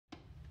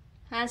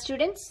Hi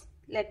students,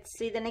 let's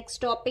see the next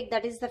topic,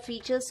 that is the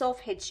features of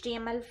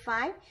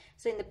HTML5.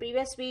 So in the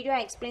previous video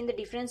I explained the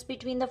difference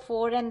between the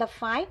 4 and the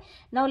 5.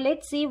 Now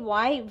let's see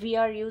why we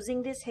are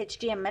using this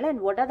HTML and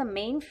what are the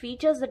main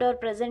features that are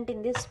present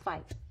in this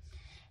 5.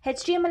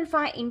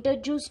 HTML5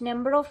 introduces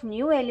number of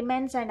new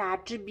elements and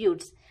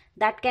attributes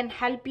that can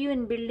help you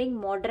in building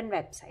modern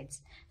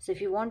websites. So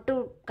if you want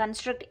to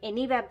construct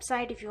any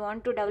website, if you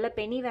want to develop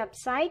any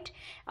website,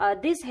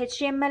 this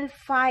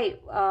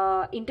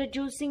HTML5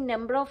 introducing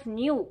number of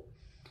new,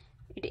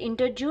 it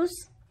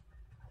introduces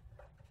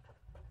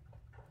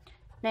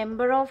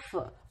number of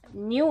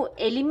new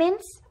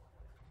elements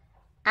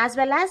as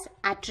well as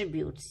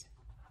attributes.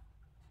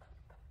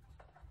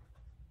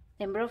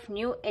 Number of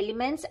new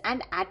elements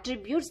and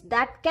attributes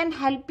that can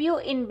help you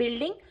in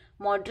building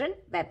modern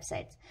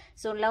websites.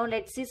 So now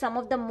let's see some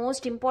of the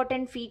most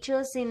important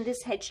features in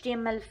this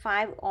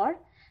HTML5. Or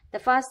the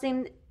first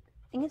thing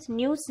is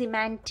new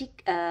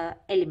semantic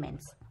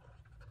elements.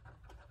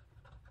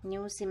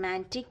 New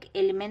semantic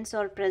elements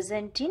are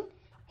present in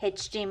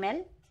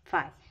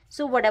HTML5.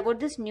 So what about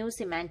this new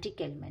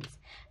semantic elements?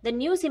 The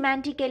new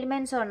semantic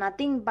elements are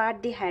nothing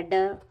but the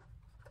header,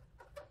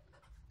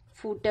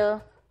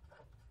 footer,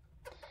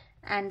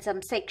 and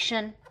some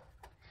section.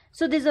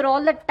 So these are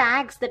all the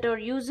tags that are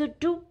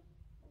used to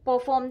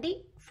perform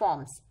the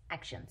forms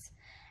actions.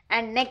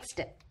 And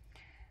next,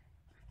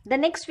 the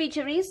next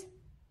feature is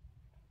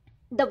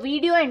the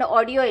video and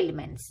audio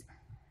elements.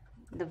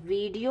 The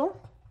video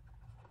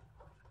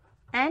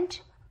and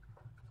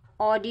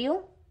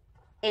audio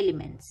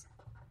elements.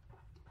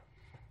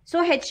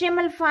 So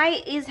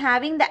HTML5 is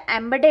having the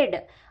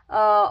embedded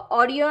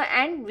audio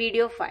and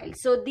video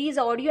files. So these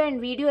audio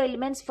and video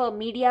elements for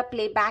media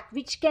playback,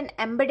 which can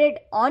embedded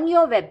on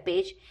your web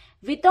page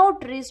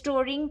without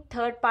restoring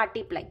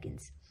third-party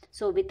plugins.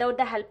 So without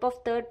the help of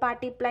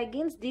third-party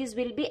plugins, these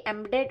will be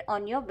embedded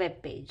on your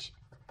web page.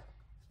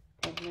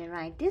 Let me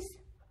write this.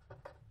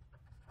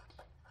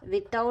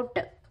 Without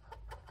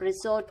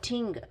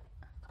resorting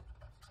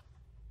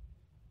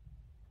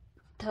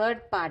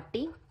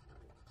third-party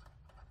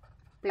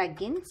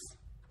plugins,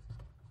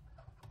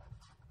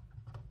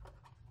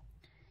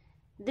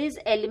 these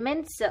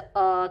elements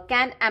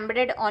can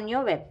embedded on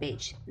your web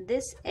page.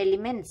 These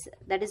elements,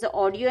 that is the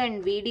audio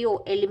and video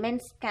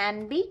elements,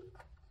 can be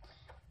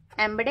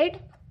embed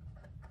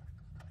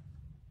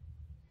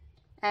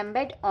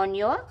on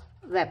your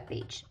web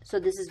page. So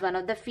this is one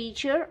of the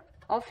feature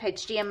of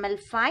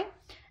HTML5,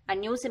 a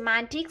new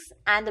semantics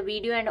and the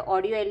video and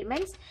audio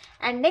elements.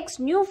 And next,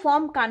 new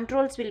form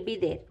controls will be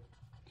there.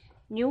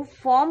 New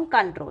form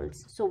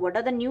controls. So what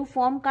are the new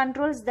form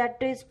controls that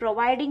is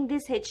providing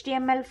this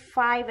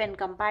HTML5 when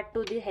compared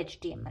to the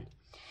HTML?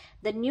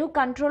 The new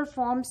control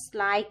forms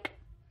like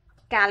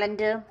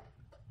calendar,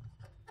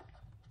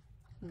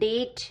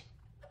 date,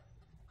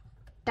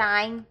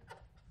 time,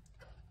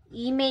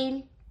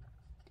 email,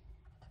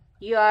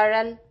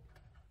 URL,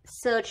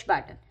 search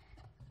button,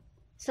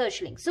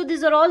 search link. So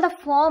these are all the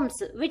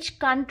forms which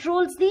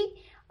controls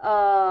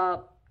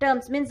the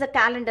terms, means the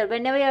calendar.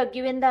 Whenever you are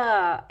given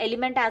the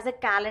element as a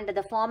calendar,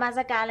 the form as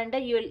a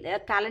calendar,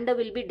 calendar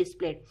will be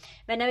displayed.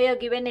 Whenever you are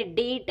given a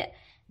date,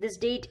 this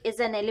date is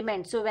an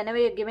element. So whenever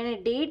you are given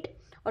a date,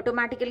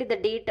 automatically the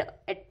date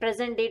at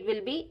present date will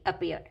be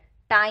appeared.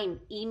 Time,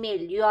 email,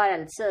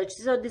 URL, search.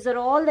 So these are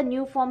all the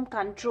new form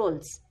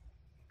controls.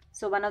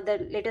 So one of the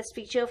latest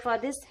feature for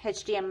this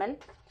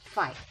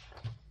HTML5.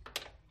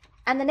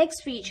 And the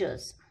next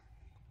features,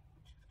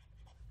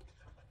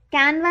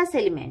 canvas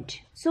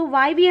element. So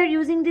why we are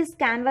using this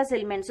canvas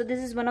element? So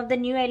this is one of the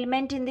new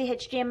element in the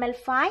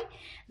HTML5.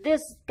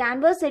 This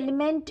canvas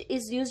element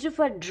is used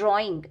for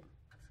drawing.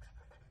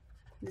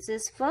 This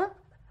is for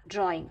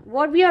drawing.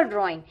 What we are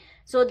drawing?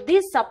 So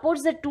this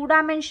supports the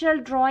two-dimensional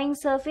drawing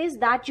surface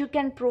that you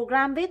can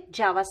program with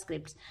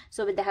JavaScript.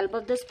 So with the help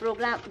of this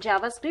program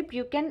JavaScript,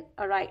 you can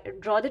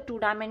draw the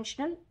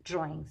two-dimensional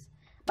drawings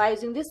by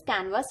using this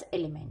canvas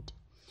element.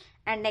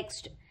 And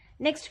next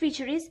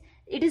feature is,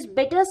 it is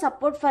better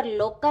support for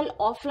local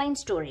offline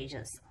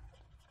storages.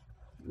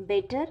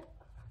 Better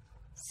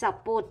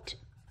support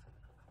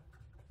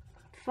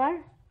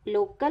for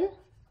local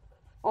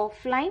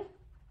offline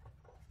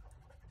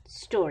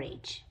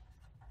storage.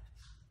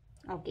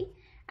 Okay.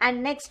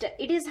 And next,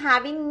 it is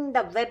having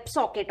the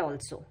WebSocket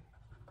also.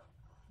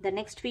 The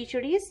next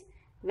feature is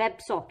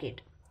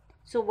WebSocket.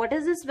 So what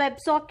is this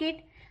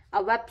WebSocket?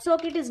 A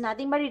WebSocket is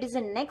nothing but it is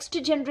a next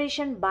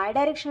generation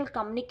bidirectional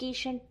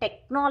communication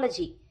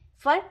technology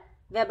for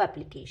web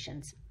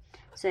applications.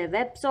 So a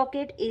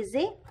WebSocket is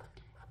a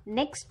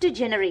next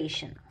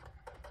generation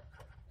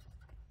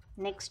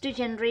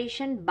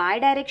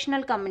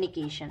bidirectional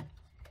communication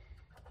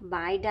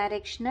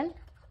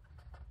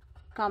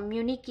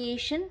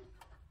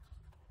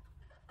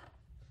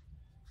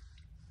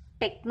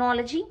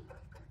technology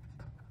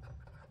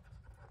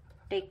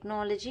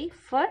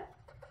for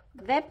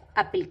web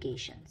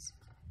applications.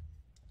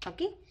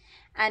 Okay.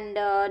 And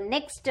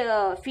next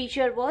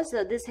feature was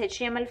this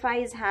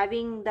HTML5 is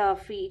having the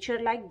feature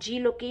like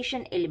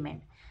geolocation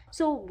element.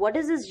 So what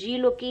is this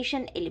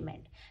geolocation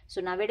element? So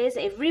nowadays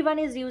everyone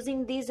is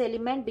using this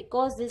element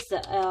because this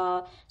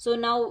so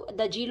now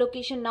the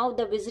geolocation, now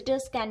the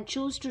visitors can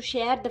choose to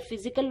share the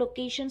physical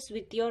locations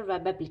with your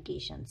web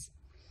applications.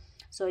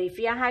 So if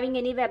you are having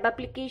any web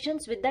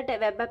applications, with that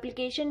web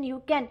application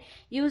you can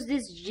use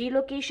this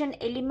geolocation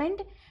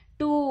element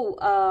to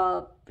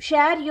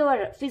share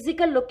your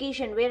physical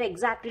location, where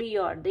exactly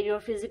your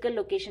physical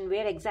location,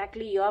 where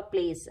exactly your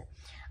place,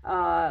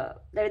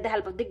 with the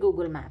help of the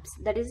Google Maps.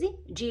 That is the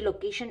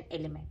geolocation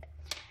element.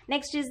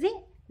 Next is the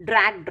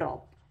drag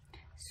drop.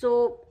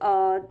 So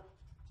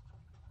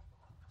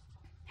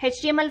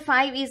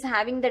HTML5 is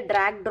having the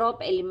drag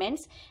drop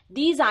elements.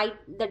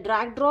 The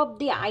drag drop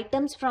the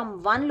items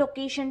from one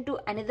location to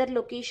another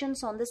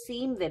locations on the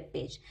same web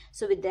page.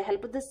 So with the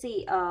help of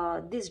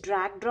the this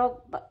drag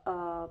drop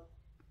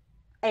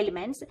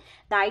elements,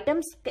 the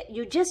items,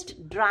 you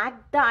just drag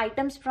the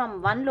items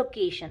from one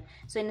location.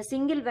 So in a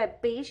single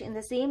web page, in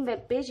the same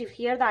web page, if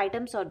here the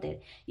items are there,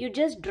 you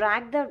just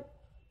drag the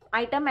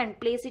item and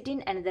place it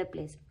in another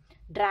place.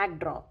 Drag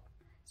drop.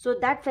 So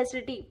that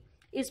facility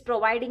is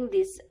providing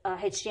this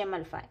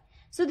HTML5.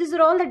 So these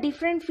are all the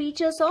different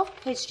features of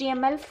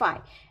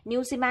HTML5.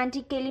 New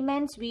semantic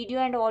elements, video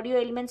and audio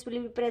elements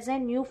will be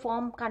present. New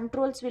form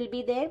controls will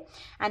be there,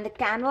 and the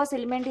canvas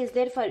element is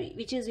there for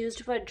which is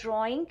used for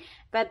drawing,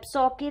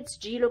 WebSockets,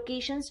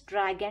 geolocations,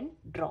 drag and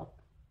drop.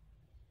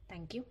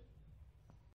 Thank you.